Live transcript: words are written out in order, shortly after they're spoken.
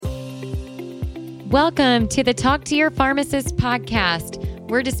Welcome to the Talk to Your Pharmacist podcast.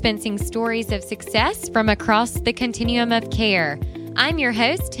 We're dispensing stories of success from across the continuum of care. I'm your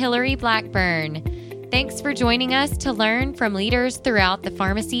host, Hillary Blackburn. Thanks for joining us to learn from leaders throughout the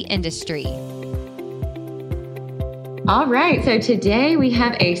pharmacy industry. All right, so today we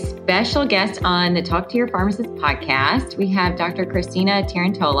have a special guest on the Talk to Your Pharmacist podcast. We have Dr. Christina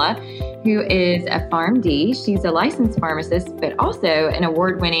Tarantola, who is a PharmD. She's a licensed pharmacist, but also an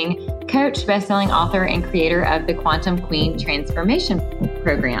award-winning coach, best-selling author, and creator of the Quantum Queen Transformation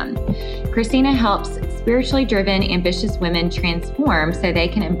Program. Christina helps spiritually driven, ambitious women transform so they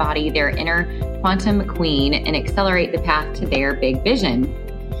can embody their inner quantum queen and accelerate the path to their big vision.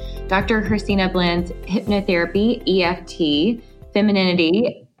 Dr. Christina blends hypnotherapy, EFT,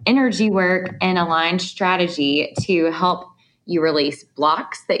 femininity, energy work, and aligned strategy to help you release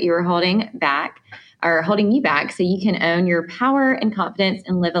blocks that you are holding you back so you can own your power and confidence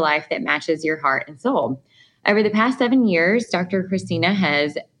and live a life that matches your heart and soul. Over the past 7 years, Dr. Christina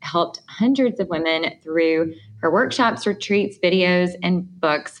has helped hundreds of women through her workshops, retreats, videos, and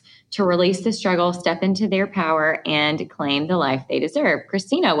books to release the struggle, step into their power, and claim the life they deserve.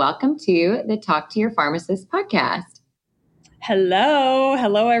 Christina, welcome to the Talk to Your Pharmacist podcast.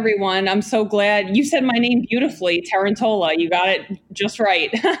 Hello, everyone. I'm so glad you said my name beautifully, Tarantola. You got it just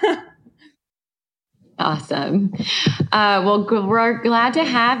right. Awesome. Well, we're glad to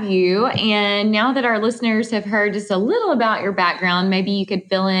have you. And now that our listeners have heard just a little about your background, maybe you could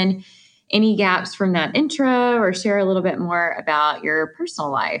fill in any gaps from that intro or share a little bit more about your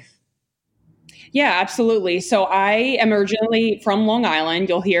personal life. Yeah, absolutely. So I am originally from Long Island.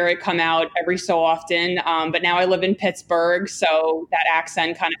 You'll hear it come out every so often. But now I live in Pittsburgh. So that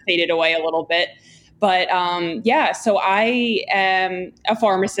accent kind of faded away a little bit. But so I am a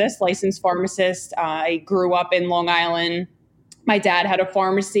pharmacist, licensed pharmacist. I grew up in Long Island. My dad had a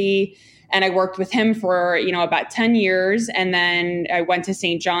pharmacy and I worked with him for, about 10 years. And then I went to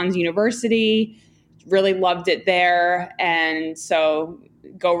St. John's University, really loved it there. And so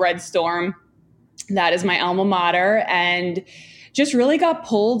go Red Storm. That is my alma mater, and just really got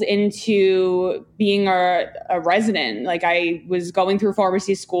pulled into being a resident. Like I was going through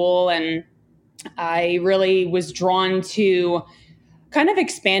pharmacy school and I really was drawn to kind of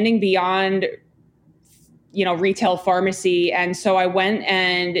expanding beyond, retail pharmacy. And so I went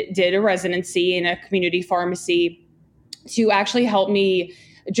and did a residency in a community pharmacy to actually help me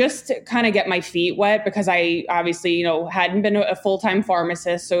just to kind of get my feet wet, because I obviously, hadn't been a full-time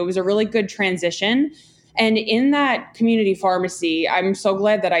pharmacist. So it was a really good transition. And in that community pharmacy, I'm so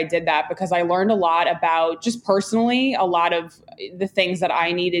glad that I did that, because I learned a lot about just personally, a lot of the things that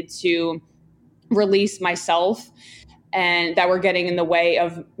I needed to release myself and that were getting in the way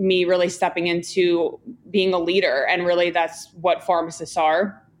of me really stepping into being a leader. And really that's what pharmacists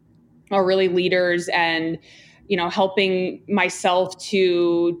are really leaders, and helping myself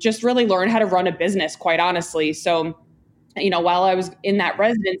to just really learn how to run a business, quite honestly. So, while I was in that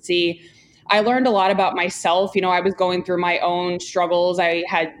residency, I learned a lot about myself. I was going through my own struggles. I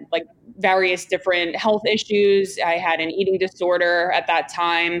had various different health issues. I had an eating disorder at that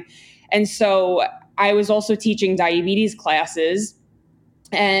time. And so I was also teaching diabetes classes.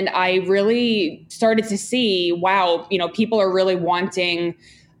 And I really started to see, wow, people are really wanting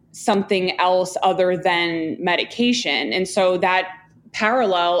something else other than medication. And so that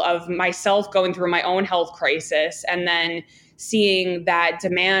parallel of myself going through my own health crisis and then seeing that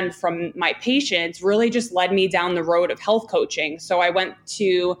demand from my patients really just led me down the road of health coaching. So I went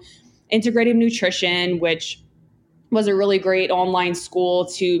to Integrative Nutrition, which was a really great online school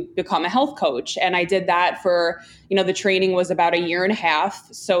to become a health coach. And I did that for, the training was about 1.5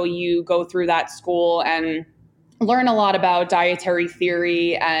 years. So you go through that school and learn a lot about dietary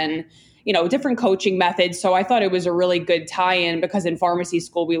theory and, different coaching methods. So I thought it was a really good tie-in, because in pharmacy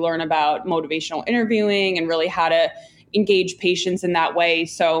school, we learn about motivational interviewing and really how to engage patients in that way.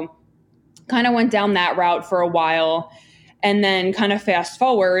 So kind of went down that route for a while, and then kind of fast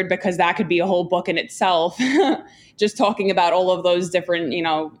forward, because that could be a whole book in itself, just talking about all of those different,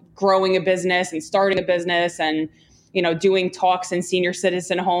 growing a business and starting a business and, doing talks in senior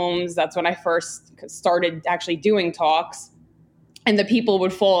citizen homes. That's when I first started actually doing talks, and the people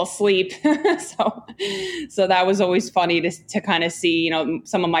would fall asleep. So that was always funny to kind of see,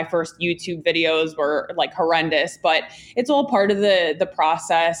 some of my first YouTube videos were horrendous, but it's all part of the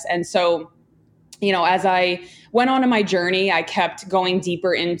process. And so, as I went on in my journey, I kept going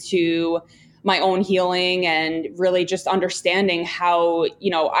deeper into my own healing and really just understanding how,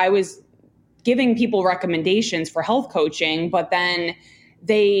 I was giving people recommendations for health coaching, but then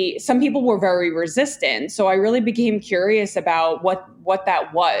some people were very resistant. So I really became curious about what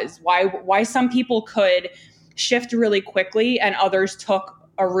that was, why some people could shift really quickly and others took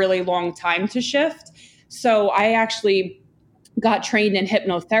a really long time to shift. So I actually got trained in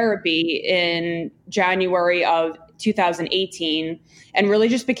hypnotherapy in January of 2018 and really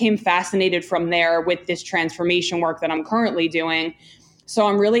just became fascinated from there with this transformation work that I'm currently doing. So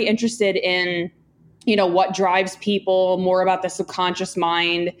I'm really interested in, what drives people, more about the subconscious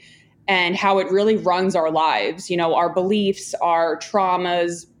mind and how it really runs our lives, our beliefs, our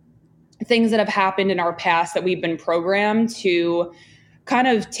traumas, things that have happened in our past that we've been programmed to kind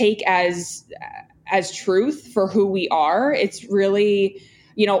of take as truth for who we are. It's really,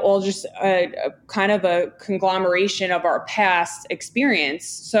 all just a kind of a conglomeration of our past experience.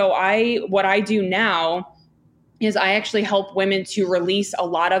 So what I do now is I actually help women to release a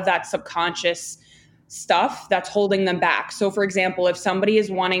lot of that subconscious stuff that's holding them back. So for example, if somebody is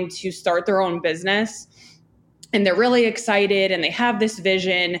wanting to start their own business and they're really excited and they have this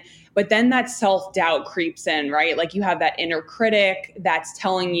vision, but then that self-doubt creeps in, right? Like you have that inner critic that's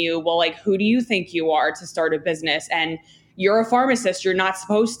telling you, well, like, who do you think you are to start a business? And you're a pharmacist. You're not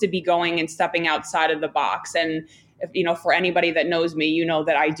supposed to be going and stepping outside of the box. And for anybody that knows me,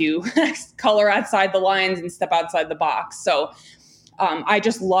 that I do color outside the lines and step outside the box. So I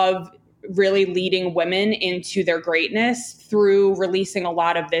just love really leading women into their greatness through releasing a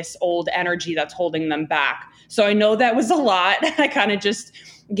lot of this old energy that's holding them back. So I know that was a lot. I kind of just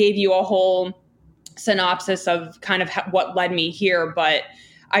gave you a whole synopsis of kind of what led me here, but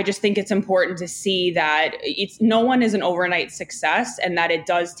I just think it's important to see that no one is an overnight success and that it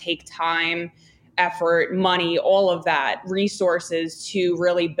does take time, effort, money, all of that, resources to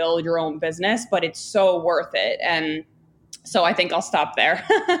really build your own business, but it's so worth it. And so I think I'll stop there.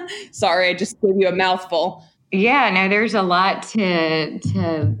 Sorry, I just gave you a mouthful. Yeah, no, there's a lot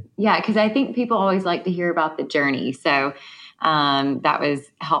because I think people always like to hear about the journey. So that was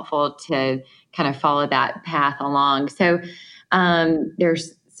helpful to kind of follow that path along. So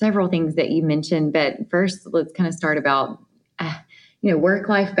there's several things that you mentioned, but first let's kind of start about,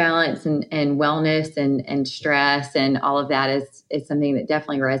 work-life balance and wellness and stress and all of that is something that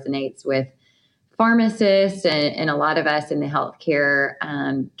definitely resonates with pharmacists and a lot of us in the healthcare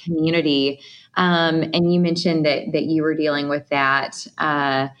community. And you mentioned that you were dealing with that.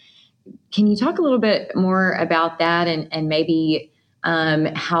 Can you talk a little bit more about that and maybe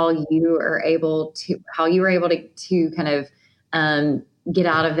how you were able to kind of get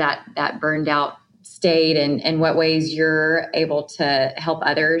out of that burned out state and what ways you're able to help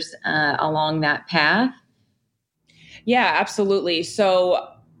others along that path? Yeah, absolutely. So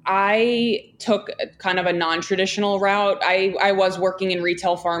I took kind of a non-traditional route. I was working in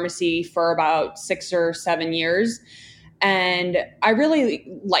retail pharmacy for about 6 or 7 years. And I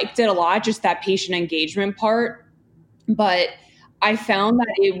really liked it a lot, just that patient engagement part. But I found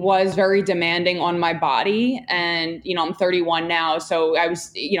that it was very demanding on my body. And, I'm 31 now. So I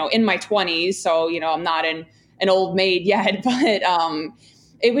was, in my 20s. So, I'm not an old maid yet, but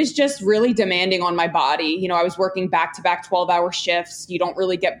it was just really demanding on my body. I was working back-to-back 12-hour shifts. You don't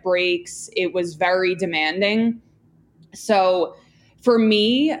really get breaks. It was very demanding. So for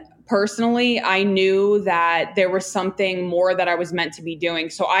me personally, I knew that there was something more that I was meant to be doing.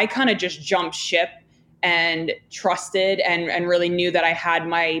 So I kind of just jumped ship and trusted and really knew that I had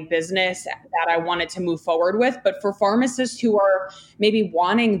my business that I wanted to move forward with. But for pharmacists who are maybe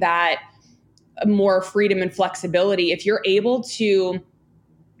wanting that more freedom and flexibility, if you're able to,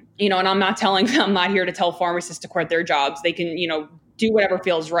 and I'm not here to tell pharmacists to quit their jobs. They can, do whatever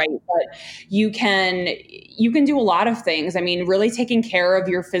feels right, but you can do a lot of things. I mean, really taking care of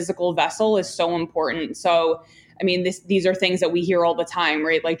your physical vessel is so important. So, I mean, these are things that we hear all the time,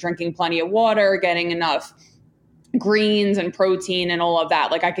 right? Like drinking plenty of water, getting enough greens and protein and all of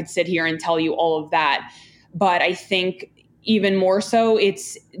that. Like I could sit here and tell you all of that, but I think even more so,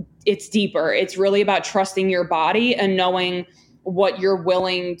 it's deeper. It's really about trusting your body and knowing what you're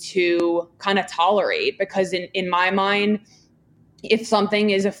willing to kind of tolerate. Because in my mind, if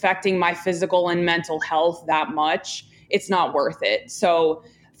something is affecting my physical and mental health that much, it's not worth it. So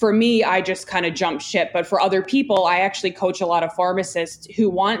for me, I just kind of jumped ship. But for other people, I actually coach a lot of pharmacists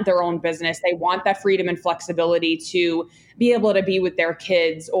who want their own business. They want that freedom and flexibility to be able to be with their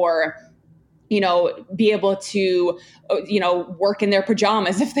kids or, be able to, work in their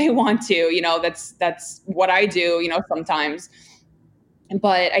pajamas if they want to. That's what I do, sometimes.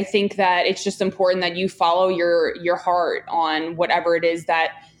 But I think that it's just important that you follow your heart on whatever it is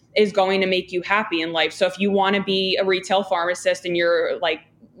that is going to make you happy in life. So if you want to be a retail pharmacist and you're like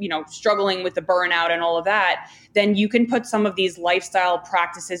struggling with the burnout and all of that, then you can put some of these lifestyle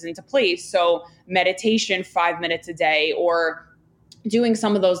practices into place. So meditation 5 minutes a day, or doing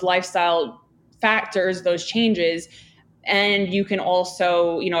some of those lifestyle factors, those changes. And you can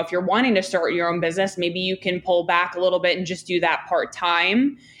also, if you're wanting to start your own business, maybe you can pull back a little bit and just do that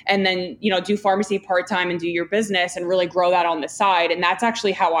part-time, and then, do pharmacy part-time and do your business and really grow that on the side. And that's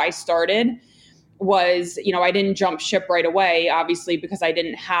actually how I started. Was, I didn't jump ship right away, obviously, because I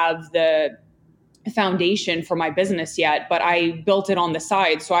didn't have the foundation for my business yet, but I built it on the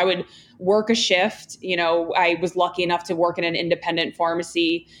side. So I would work a shift. I was lucky enough to work in an independent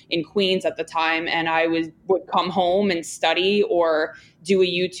pharmacy in Queens at the time. And I would come home and study or do a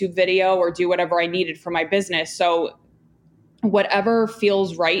YouTube video or do whatever I needed for my business. So whatever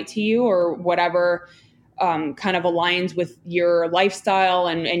feels right to you, or whatever kind of aligns with your lifestyle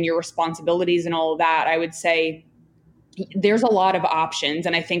and your responsibilities and all of that, I would say there's a lot of options.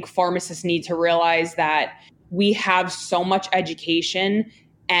 And I think pharmacists need to realize that we have so much education,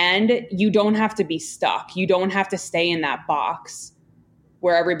 and you don't have to be stuck. You don't have to stay in that box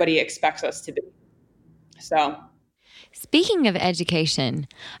where everybody expects us to be. So, speaking of education,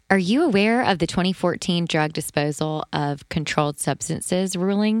 are you aware of the 2014 Drug Disposal of Controlled Substances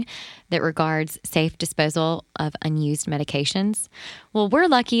ruling that regards safe disposal of unused medications? Well, we're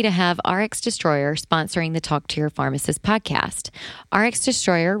lucky to have RX Destroyer sponsoring the Talk to Your Pharmacist podcast. RX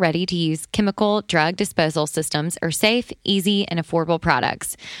Destroyer ready-to-use chemical drug disposal systems are safe, easy, and affordable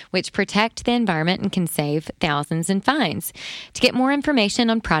products, which protect the environment and can save thousands in fines. To get more information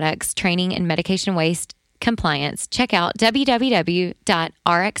on products, training, and medication waste compliance, check out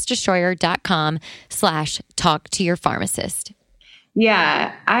www.rxdestroyer.com/talktoyourpharmacist.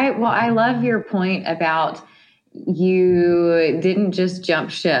 Yeah, I love your point about you didn't just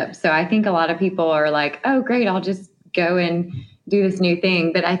jump ship. So I think a lot of people are like, oh, great, I'll just go and do this new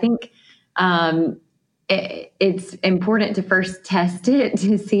thing. But I think it's important to first test it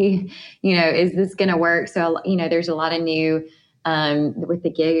to see, is this going to work? So, there's a lot of new with the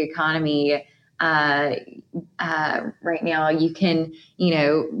gig economy. Right now you can,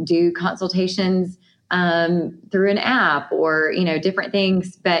 do consultations through an app or, different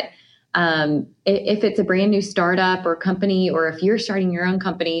things. But if it's a brand new startup or company, or if you're starting your own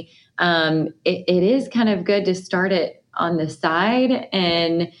company, it is kind of good to start it on the side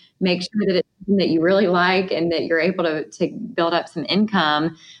and make sure that it's something that you really like and that you're able to build up some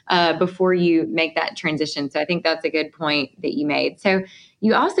income before you make that transition. So I think that's a good point that you made. So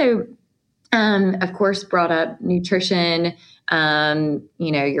you also of course, brought up nutrition,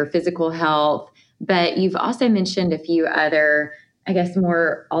 your physical health, but you've also mentioned a few other, I guess,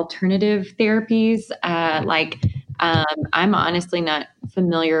 more alternative therapies. I'm honestly not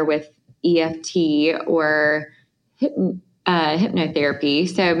familiar with EFT or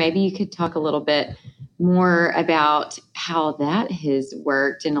hypnotherapy. So maybe you could talk a little bit more about how that has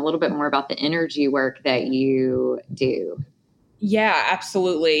worked and a little bit more about the energy work that you do. Yeah,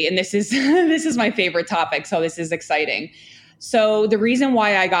 absolutely. And this is my favorite topic. So this is exciting. So the reason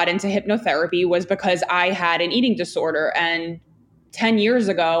why I got into hypnotherapy was because I had an eating disorder. And 10 years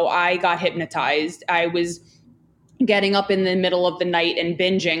ago, I got hypnotized. I was getting up in the middle of the night and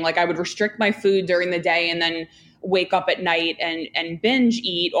binging. Like, I would restrict my food during the day and then wake up at night and binge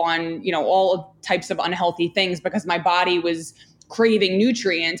eat on, all types of unhealthy things, because my body was craving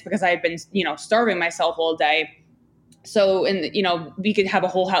nutrients because I had been, starving myself all day. So, we could have a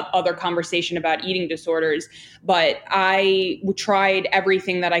whole other conversation about eating disorders, but I tried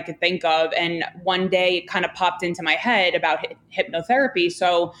everything that I could think of. And one day it kind of popped into my head about hypnotherapy.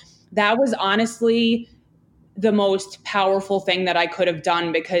 So that was honestly the most powerful thing that I could have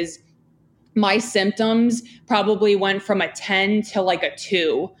done, because my symptoms probably went from a 10 to like a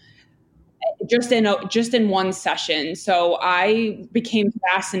 2. Just in one session. So I became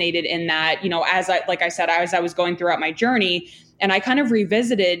fascinated in that, as I was going throughout my journey, and I kind of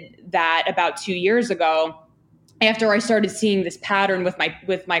revisited that about 2 years ago after I started seeing this pattern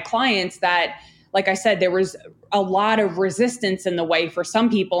with my clients that, like I said, there was a lot of resistance in the way for some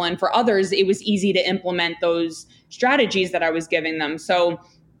people, and for others, it was easy to implement those strategies that I was giving them. So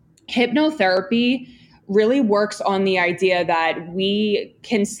hypnotherapy really works on the idea that we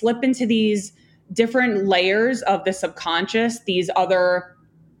can slip into these different layers of the subconscious, these other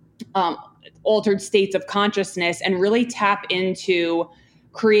altered states of consciousness, and really tap into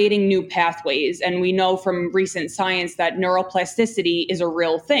creating new pathways. And we know from recent science that neuroplasticity is a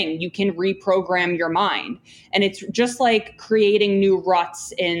real thing. You can reprogram your mind. And it's just like creating new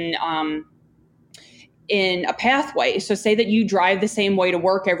ruts in in a pathway. So say that you drive the same way to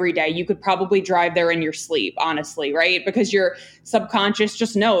work every day, you could probably drive there in your sleep, honestly, right? Because your subconscious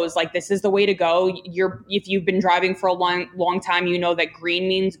just knows like this is the way to go. If you've been driving for a long time, you know that green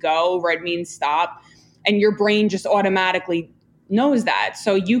means go, red means stop, and your brain just automatically knows that.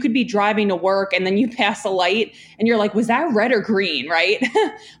 So you could be driving to work and then you pass a light and you're like, was that red or green, right?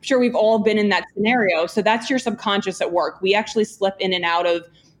 I'm sure we've all been in that scenario. So that's your subconscious at work. We actually slip in and out of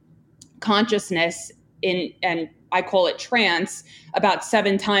consciousness and I call it trance about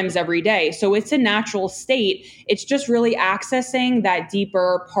 7 times every day. So it's a natural state. It's just really accessing that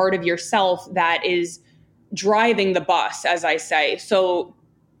deeper part of yourself that is driving the bus, as I say. So,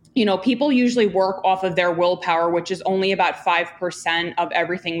 people usually work off of their willpower, which is only about 5% of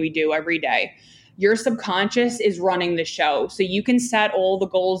everything we do every day. Your subconscious is running the show. So you can set all the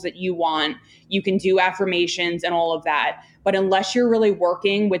goals that you want. You can do affirmations and all of that. But unless you're really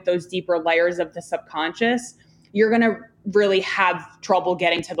working with those deeper layers of the subconscious, you're going to really have trouble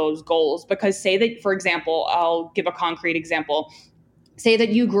getting to those goals. Because say that, for example, I'll give a concrete example. Say that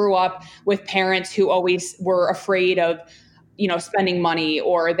you grew up with parents who always were afraid of, spending money,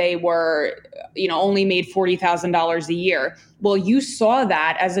 or they were, only made $40,000 a year. Well, you saw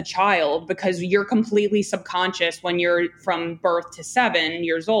that as a child because you're completely subconscious when you're from birth to 7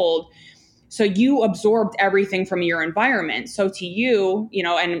 years old. So you absorbed everything from your environment. So to you,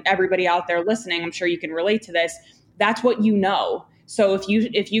 and everybody out there listening, I'm sure you can relate to this. That's what you know. So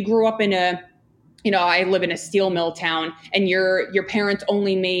if you grew up in I live in a steel mill town, and your parents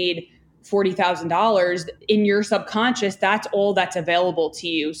only made $40,000, in your subconscious, that's all that's available to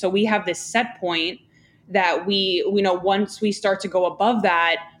you. So we have this set point that once we start to go above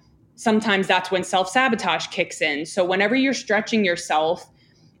that, sometimes that's when self-sabotage kicks in. So whenever you're stretching yourself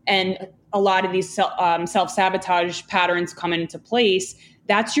and a lot of these self-sabotage patterns come into place,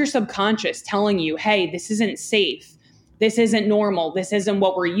 that's your subconscious telling you, hey, this isn't safe. This isn't normal. This isn't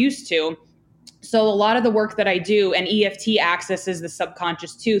what we're used to. So a lot of the work that I do, and EFT accesses the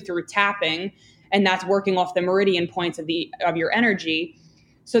subconscious too through tapping, and that's working off the meridian points of your energy.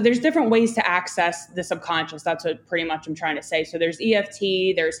 So there's different ways to access the subconscious. That's what pretty much I'm trying to say. So there's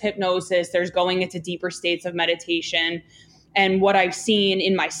EFT, there's hypnosis, there's going into deeper states of meditation. And what I've seen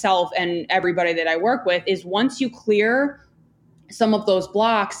in myself and everybody that I work with is once you clear some of those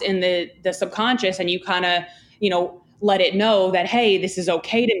blocks in the subconscious, and you kind of, let it know that, hey, this is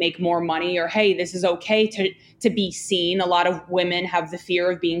okay to make more money, or, hey, this is okay to be seen. A lot of women have the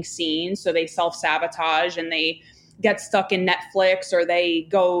fear of being seen, so they self-sabotage and they get stuck in Netflix, or they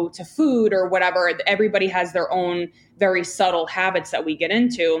go to food or whatever. Everybody has their own very subtle habits that we get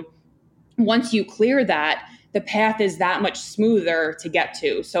into. Once you clear that, the path is that much smoother to get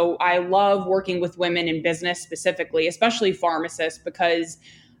to. So I love working with women in business specifically, especially pharmacists, because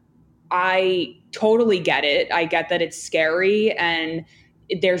I totally get it. I get that it's scary, and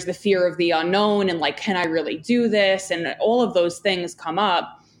there's the fear of the unknown, and like, can I really do this? And all of those things come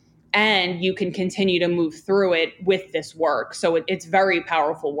up, and you can continue to move through it with this work. So it's very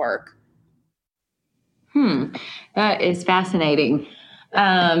powerful work. That is fascinating.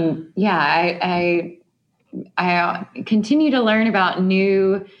 I continue to learn about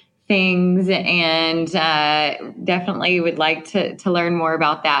new things, and definitely would like to learn more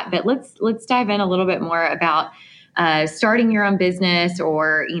about that. But let's dive in a little bit more about starting your own business,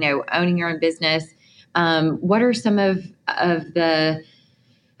 or owning your own business. What are some of the,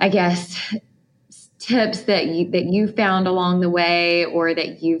 I guess, tips that you found along the way, or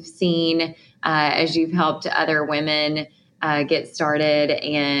that you've seen as you've helped other women get started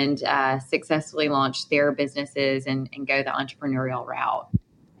and successfully launch their businesses and go the entrepreneurial route?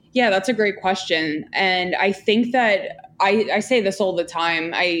 Yeah, that's a great question. And I think that I say this all the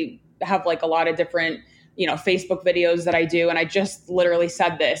time. I have like a lot of different, Facebook videos that I do. And I just literally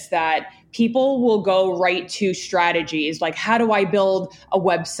said this, that people will go right to strategies. Like, how do I build a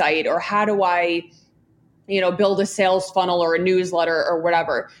website, or how do I, build a sales funnel or a newsletter or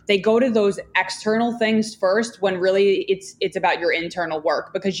whatever? They go to those external things first, when really it's about your internal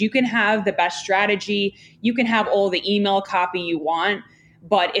work. Because you can have the best strategy, you can have all the email copy you want,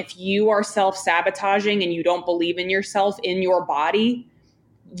 but if you are self-sabotaging and you don't believe in yourself, in your body,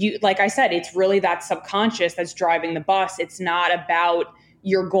 like I said, it's really that subconscious that's driving the bus. It's not about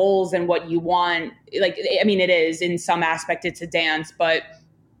your goals and what you want. It is in some aspect, it's a dance, but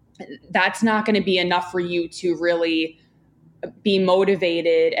that's not going to be enough for you to really be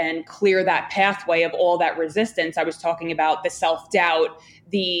motivated and clear that pathway of all that resistance. I was talking about the self-doubt,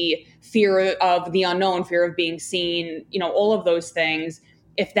 the fear of the unknown, fear of being seen, all of those things.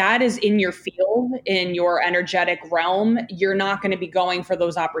 If that is in your field, in your energetic realm, you're not going to be going for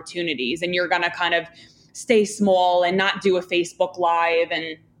those opportunities, and you're going to kind of stay small and not do a Facebook Live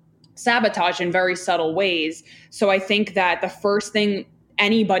and sabotage in very subtle ways. So I think that the first thing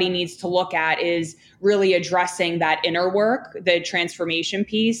anybody needs to look at is really addressing that inner work, the transformation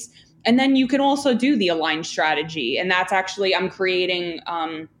piece. And then you can also do the aligned strategy. And that's actually, I'm creating,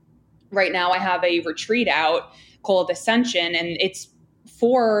 right now I have a retreat out called Ascension, and it's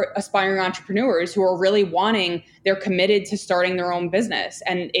for aspiring entrepreneurs who are really they're committed to starting their own business.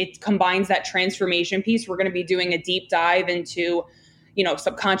 And it combines that transformation piece. We're going to be doing a deep dive into,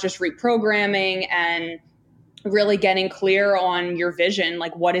 subconscious reprogramming and really getting clear on your vision.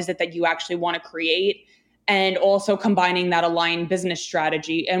 Like, what is it that you actually want to create? And also combining that aligned business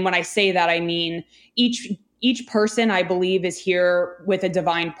strategy. And when I say that, I mean each person, I believe, is here with a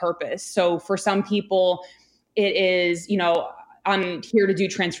divine purpose. So for some people, it is, I'm here to do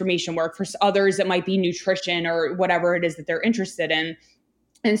transformation work. For others, it might be nutrition or whatever it is that they're interested in.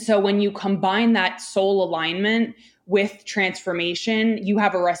 And so when you combine that soul alignment with transformation, you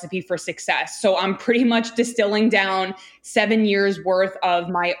have a recipe for success. So I'm pretty much distilling down 7 years worth of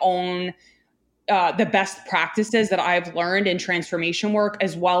my own, the best practices that I've learned in transformation work,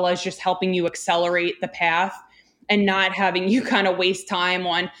 as well as just helping you accelerate the path and not having you kind of waste time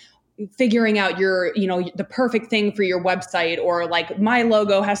on figuring out the perfect thing for your website, or like, my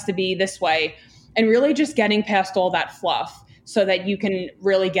logo has to be this way, and really just getting past all that fluff so that you can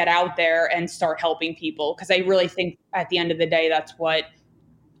really get out there and start helping people. Because I really think at the end of the day, that's what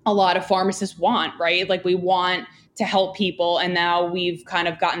a lot of pharmacists want, right? Like, we want to help people. And now we've kind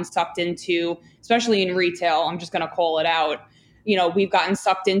of gotten sucked into, especially in retail, I'm just going to call it out, we've gotten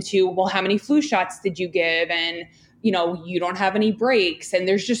sucked into, well, how many flu shots did you give? And you don't have any breaks. And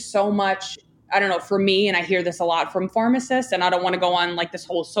there's just so much, I don't know, for me, and I hear this a lot from pharmacists, and I don't want to go on like this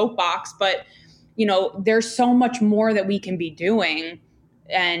whole soapbox, but there's so much more that we can be doing.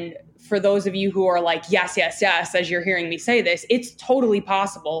 And for those of you who are like, yes, yes, yes, as you're hearing me say this, it's totally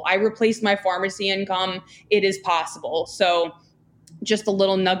possible. I replaced my pharmacy income. It is possible. So just a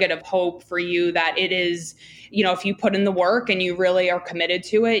little nugget of hope for you that it is, if you put in the work and you really are committed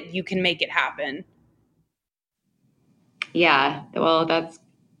to it, you can make it happen. Yeah, well, that's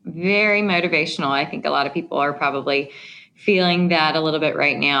very motivational. I think a lot of people are probably feeling that a little bit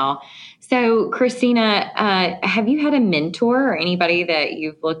right now. So, Christina, have you had a mentor or anybody that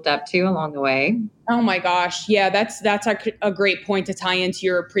you've looked up to along the way? Oh my gosh. Yeah, that's a great point to tie into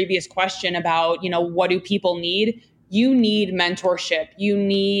your previous question about, what do people need? You need mentorship. You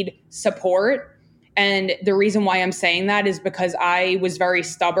need support. And the reason why I'm saying that is because I was very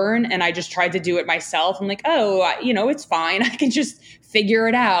stubborn and I just tried to do it myself. I'm like, it's fine. I can just figure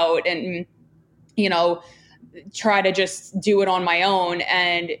it out and, try to just do it on my own.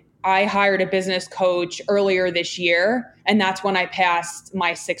 And I hired a business coach earlier this year. And that's when I passed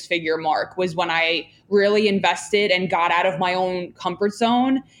my 6-figure mark, was when I really invested and got out of my own comfort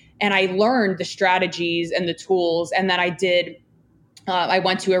zone. And I learned the strategies and the tools. And then I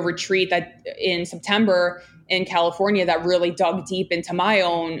went to a retreat that in September in California that really dug deep into my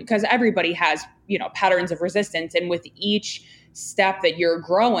own, because everybody has, patterns of resistance. And with each step that you're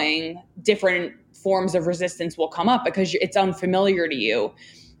growing, different forms of resistance will come up because it's unfamiliar to you.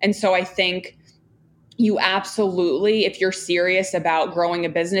 And so I think you absolutely, if you're serious about growing a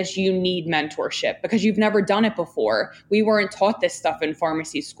business, you need mentorship because you've never done it before. We weren't taught this stuff in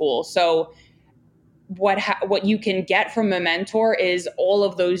pharmacy school. So what you can get from a mentor is all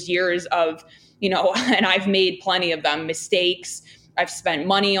of those years of, and I've made plenty of them, mistakes. I've spent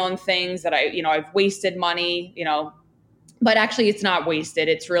money on things that I've wasted money, but actually it's not wasted.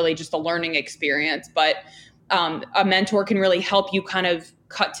 It's really just a learning experience. But a mentor can really help you kind of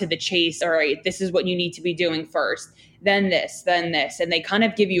cut to the chase. All right, this is what you need to be doing first, then this. And they kind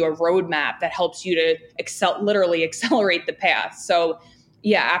of give you a roadmap that helps you to literally accelerate the path. So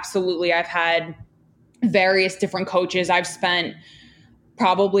yeah, absolutely. I've had various different coaches. I've spent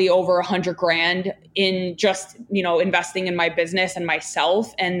probably over $100,000 in just, investing in my business and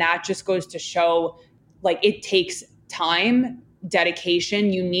myself. And that just goes to show, like, it takes time,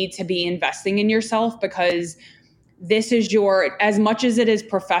 dedication. You need to be investing in yourself because this is as much as it is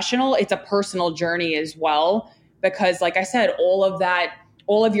professional, it's a personal journey as well. Because like I said, all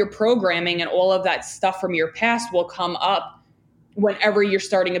of your programming and all of that stuff from your past will come up whenever you're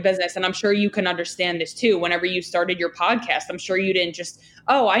starting a business. And I'm sure you can understand this too. Whenever you started your podcast, I'm sure you didn't just,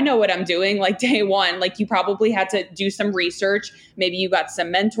 I know what I'm doing, like day one. Like, you probably had to do some research. Maybe you got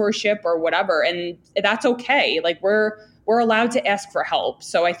some mentorship or whatever. And that's okay. Like, we're allowed to ask for help.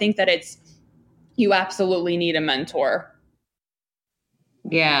 So I think that you absolutely need a mentor.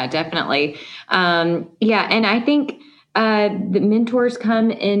 Yeah, definitely. And I think the mentors come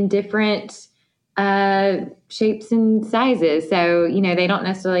in different shapes and sizes. So, they don't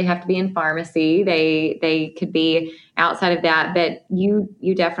necessarily have to be in pharmacy. They could be outside of that, but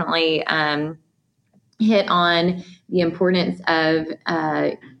you definitely hit on the importance of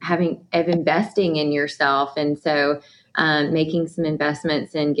investing in yourself. And so making some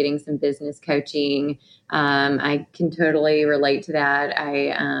investments and getting some business coaching. I can totally relate to that.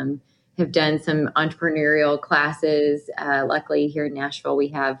 I have done some entrepreneurial classes. Luckily here in Nashville, we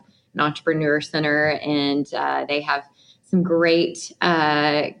have an entrepreneur center, and they have some great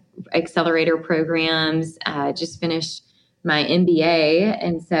accelerator programs. Just finished my MBA,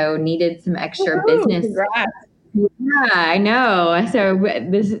 and so needed some extra business. Congrats. Yeah, I know. So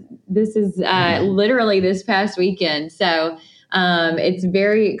this is literally this past weekend. So it's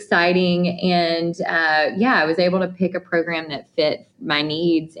very exciting. And I was able to pick a program that fit my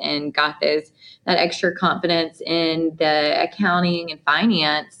needs and got that extra confidence in the accounting and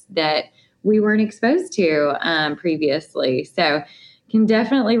finance that we weren't exposed to previously. So can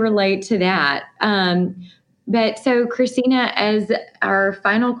definitely relate to that. But so Christina, as our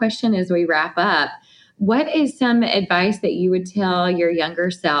final question as we wrap up, what is some advice that you would tell your younger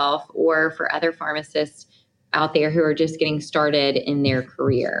self or for other pharmacists out there who are just getting started in their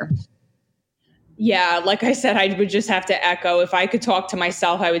career? Yeah, like I said, I would just have to echo. If I could talk to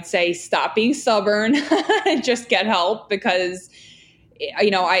myself, I would say stop being stubborn and just get help, because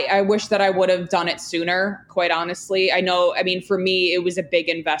I wish that I would have done it sooner, quite honestly. For me, it was a big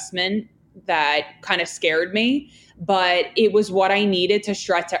investment that kind of scared me, but it was what I needed to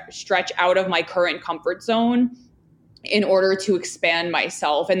stretch out of my current comfort zone in order to expand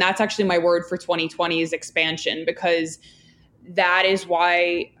myself. And that's actually my word for 2020 is expansion, because that is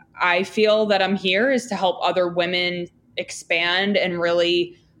why I feel that I'm here, is to help other women expand and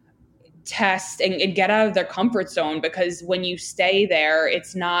really test and get out of their comfort zone. Because when you stay there,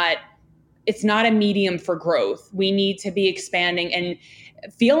 it's not a medium for growth. We need to be expanding and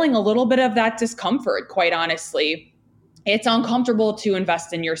feeling a little bit of that discomfort, quite honestly. It's uncomfortable to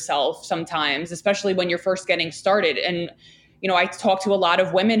invest in yourself sometimes, especially when you're first getting started. And, I talk to a lot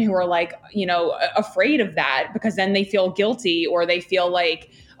of women who are like, afraid of that, because then they feel guilty, or they feel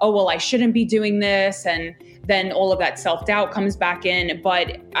like, oh, well, I shouldn't be doing this. And then all of that self-doubt comes back in.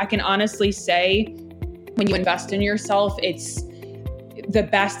 But I can honestly say, when you invest in yourself, it's the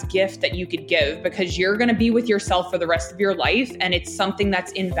best gift that you could give, because you're going to be with yourself for the rest of your life. And it's something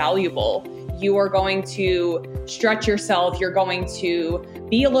that's invaluable. You are going to stretch yourself. You're going to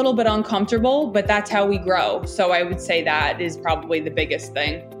be a little bit uncomfortable, but that's how we grow. So I would say that is probably the biggest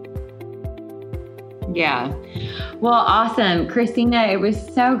thing. Yeah. Well, awesome. Christina, it was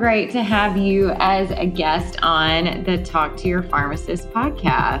so great to have you as a guest on the Talk to Your Pharmacist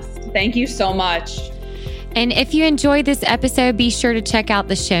podcast. Thank you so much. And if you enjoyed this episode, be sure to check out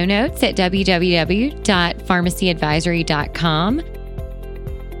the show notes at www.pharmacyadvisory.com.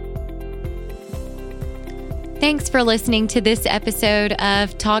 Thanks for listening to this episode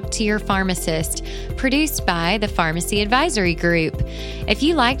of Talk to Your Pharmacist, produced by the Pharmacy Advisory Group. If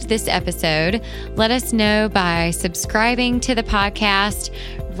you liked this episode, let us know by subscribing to the podcast,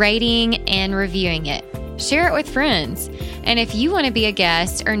 rating, and reviewing it. Share it with friends. And if you want to be a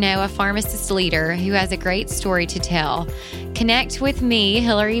guest or know a pharmacist leader who has a great story to tell, connect with me,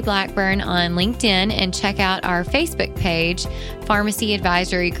 Hillary Blackburn, on LinkedIn, and check out our Facebook page, Pharmacy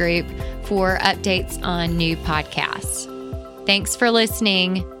Advisory Group, for updates on new podcasts. Thanks for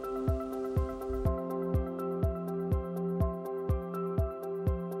listening.